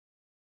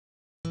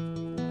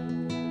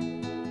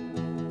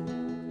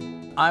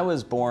I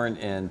was born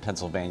in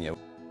Pennsylvania.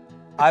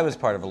 I was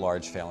part of a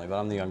large family, but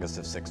I'm the youngest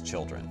of 6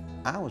 children.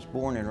 I was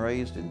born and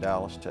raised in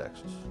Dallas,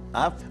 Texas.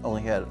 I've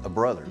only had a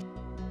brother.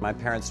 My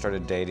parents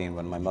started dating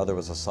when my mother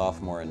was a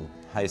sophomore in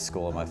high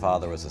school and my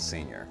father was a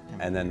senior.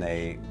 And then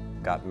they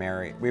got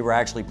married. We were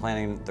actually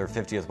planning their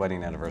 50th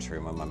wedding anniversary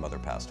when my mother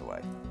passed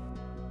away.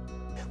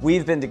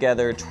 We've been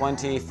together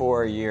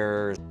 24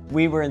 years.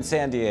 We were in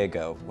San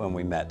Diego when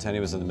we met.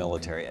 Tony was in the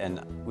military,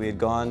 and we had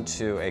gone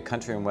to a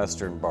country and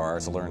western bar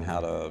to learn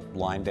how to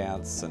line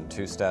dance and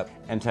two-step.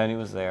 And Tony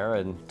was there,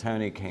 and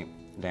Tony came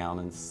down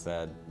and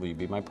said, "Will you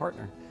be my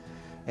partner?"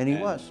 And he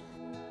was.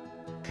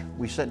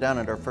 We sat down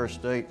at our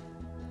first date.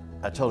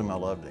 I told him I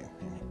loved him,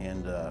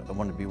 and I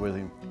wanted to be with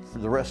him for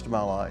the rest of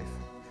my life.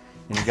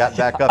 And he got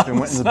back up and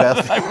went in the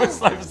bathroom.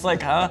 I was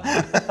like, huh?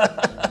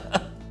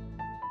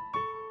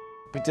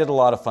 We did a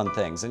lot of fun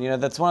things, and you know,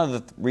 that's one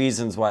of the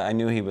reasons why I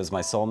knew he was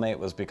my soulmate,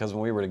 was because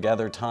when we were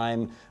together,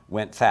 time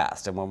went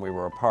fast, and when we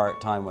were apart,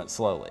 time went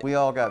slowly. We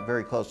all got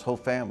very close, the whole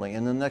family,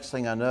 and the next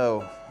thing I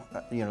know,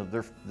 you know,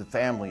 the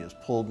family has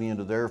pulled me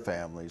into their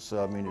family,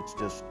 so I mean, it's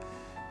just,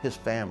 his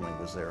family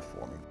was there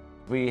for me.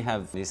 We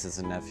have nieces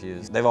and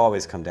nephews. They've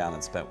always come down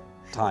and spent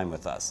time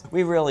with us.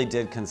 We really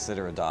did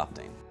consider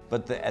adopting,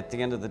 but at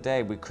the end of the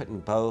day, we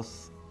couldn't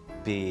both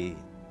be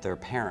their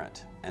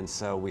parent. And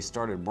so we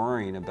started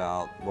worrying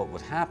about what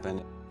would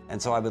happen.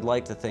 And so I would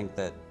like to think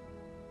that,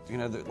 you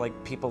know, that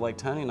like people like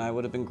Tony and I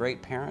would have been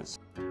great parents.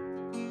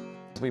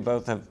 We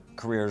both have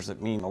careers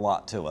that mean a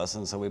lot to us,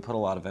 and so we put a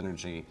lot of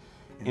energy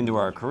into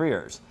our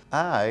careers.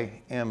 I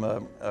am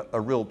a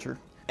realtor.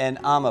 And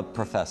I'm a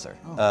professor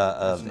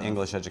of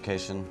English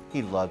education.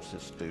 He loves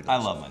his students. I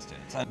love my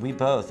students. We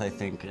both, I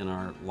think, in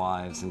our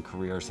lives and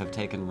careers have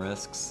taken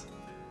risks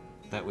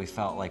that we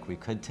felt like we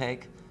could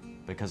take,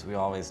 because we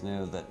always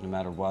knew that no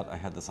matter what, I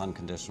had this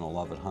unconditional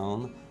love at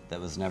home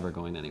that was never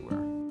going anywhere.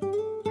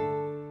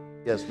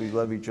 Yes, we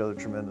love each other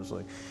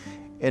tremendously.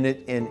 And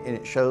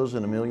it shows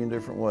in a million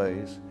different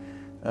ways,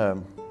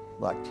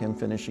 like Tim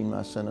finishing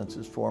my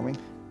sentences for me.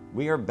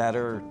 We are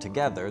better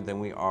together than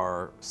we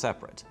are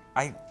separate.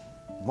 I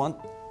want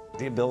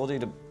the ability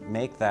to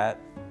make that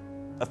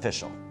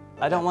official.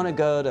 I don't want to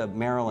go to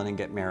Maryland and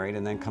get married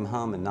and then come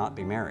home and not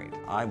be married.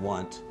 I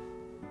want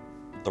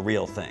the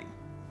real thing.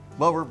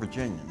 Well, we're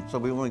Virginian, so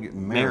we want to get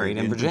married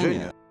in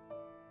Virginia.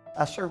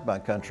 I served my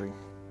country.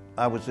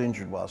 I was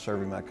injured while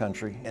serving my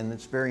country, and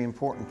it's very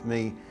important to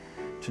me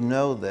to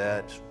know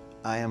that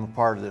I am a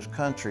part of this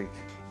country.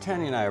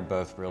 Tony and I are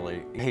both really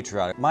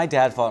patriotic. My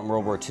dad fought in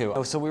World War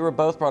II, so we were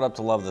both brought up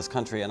to love this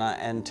country,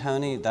 and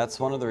Tony, that's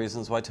one of the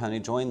reasons why Tony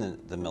joined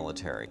the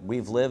military.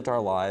 We've lived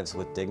our lives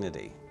with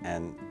dignity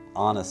and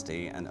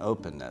honesty and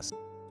openness.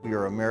 We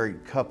are a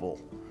married couple,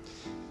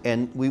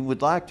 and we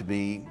would like to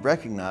be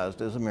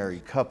recognized as a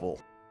married couple.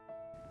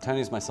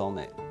 Tony's my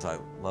soulmate. I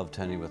love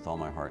Tony with all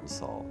my heart and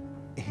soul.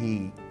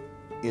 He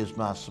is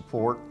my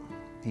support.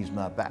 He's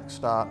my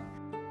backstop.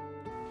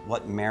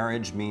 What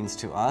marriage means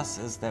to us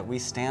is that we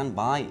stand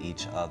by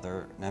each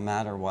other no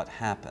matter what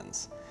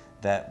happens.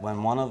 That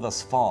when one of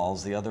us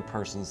falls, the other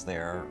person's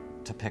there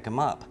to pick him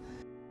up.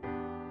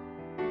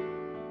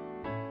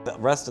 The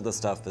rest of the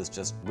stuff is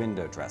just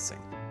window dressing.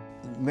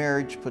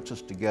 Marriage puts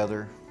us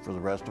together for the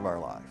rest of our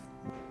life.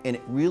 And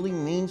it really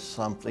means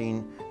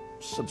something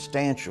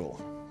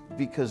substantial,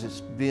 because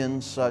it's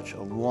been such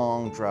a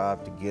long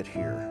drive to get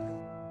here.